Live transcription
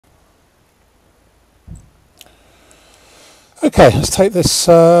Okay, let's take this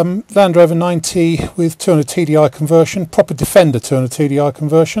Land Rover 90 with 200 TDI conversion, proper Defender 200 TDI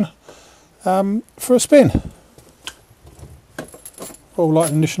conversion, for a spin. All light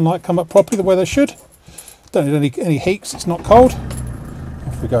and ignition light come up properly the way they should. Don't need any heat because it's not cold.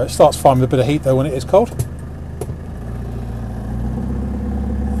 Off we go. It starts fine with a bit of heat though when it is cold.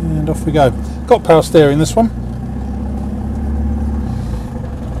 And off we go. Got power steering this one.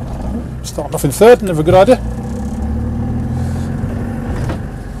 Starting off in third, never a good idea.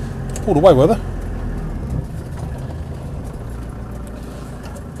 Pulled away, were they?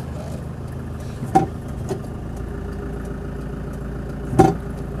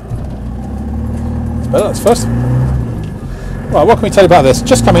 That's better, that's first. Right, what can we tell you about this?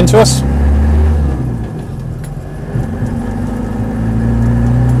 Just come into us.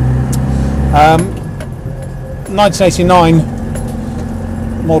 Um,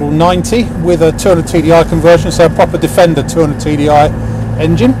 1989 model 90 with a 200 TDI conversion, so a proper Defender 200 TDI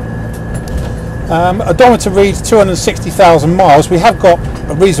engine. Odometer reads 260,000 miles. We have got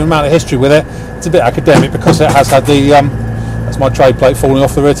a reasonable amount of history with it. It's a bit academic because it has had the that's my tray plate falling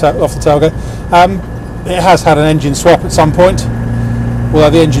off the tailgate. It has had an engine swap at some point, although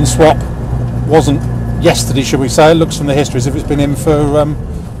the engine swap wasn't yesterday, should we say. It looks from the history as if it's been in for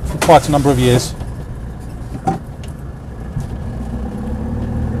quite a number of years.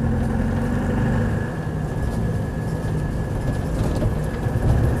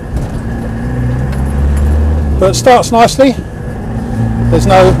 But it starts nicely. There's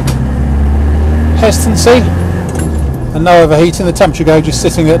no hesitancy and no overheating. The temperature gauge is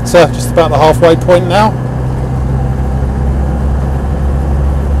sitting at just about the halfway point now.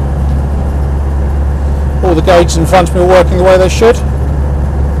 All the gauges in front of me are working the way they should.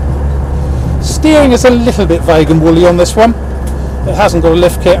 Steering is a little bit vague and woolly on this one. It hasn't got a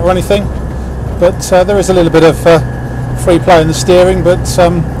lift kit or anything, but there is a little bit of free play in the steering, but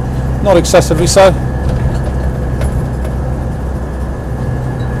not excessively so.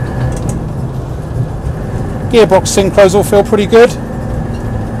 Gearbox synchros all feel pretty good.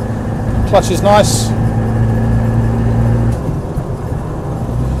 Clutch is nice.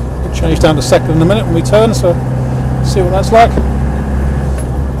 We'll change down to second in a minute when we turn, so see what that's like.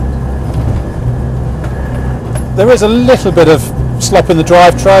 There is a little bit of slop in the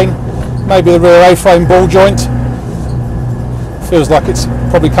drivetrain, maybe the rear A-frame ball joint. Feels like it's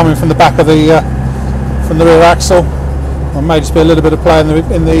probably coming from the back of the from the rear axle, or may just be a little bit of play in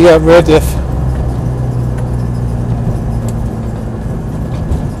the rear diff.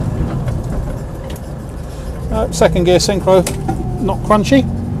 Second gear synchro, not crunchy.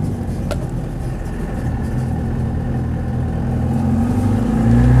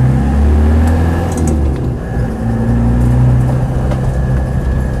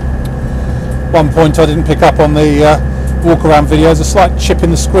 One point I didn't pick up on the walk around video, there's a slight chip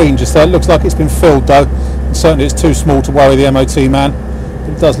in the screen just there. It looks like it's been filled though, and certainly it's too small to worry the MOT man,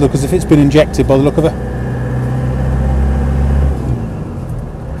 but it does look as if it's been injected by the look of it.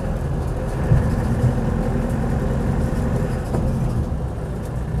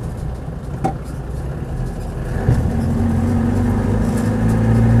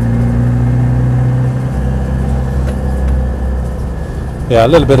 Yeah, a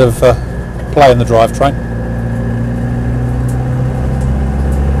little bit of play in the drivetrain.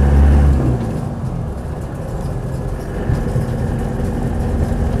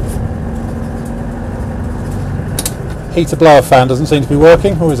 Heater blower fan doesn't seem to be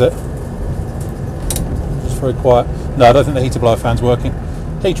working, or is it? It's very quiet. No, I don't think the heater blower fan's working.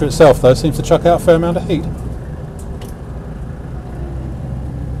 Heater itself though seems to chuck out a fair amount of heat.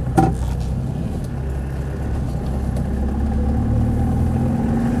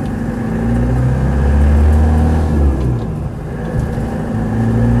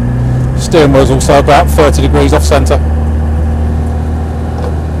 Steering wheel is also about 30 degrees off centre.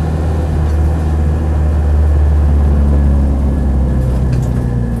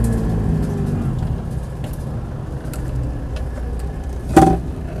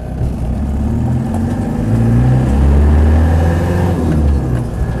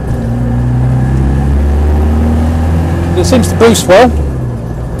 It seems to boost well.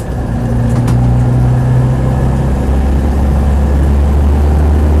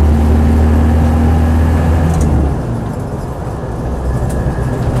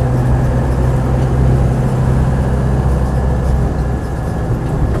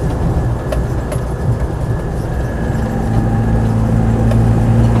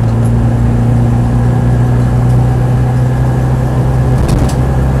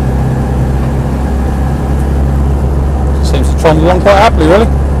 Trundled along quite happily, really.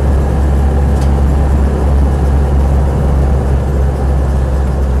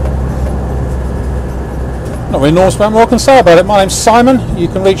 Not really enormous amount more I can say about it. My name's Simon. You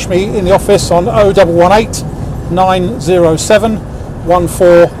can reach me in the office on 0118 907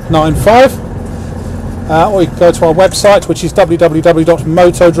 1495. Or you can go to our website, which is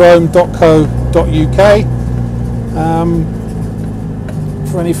www.motodrome.co.uk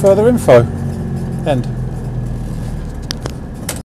for any further info. End.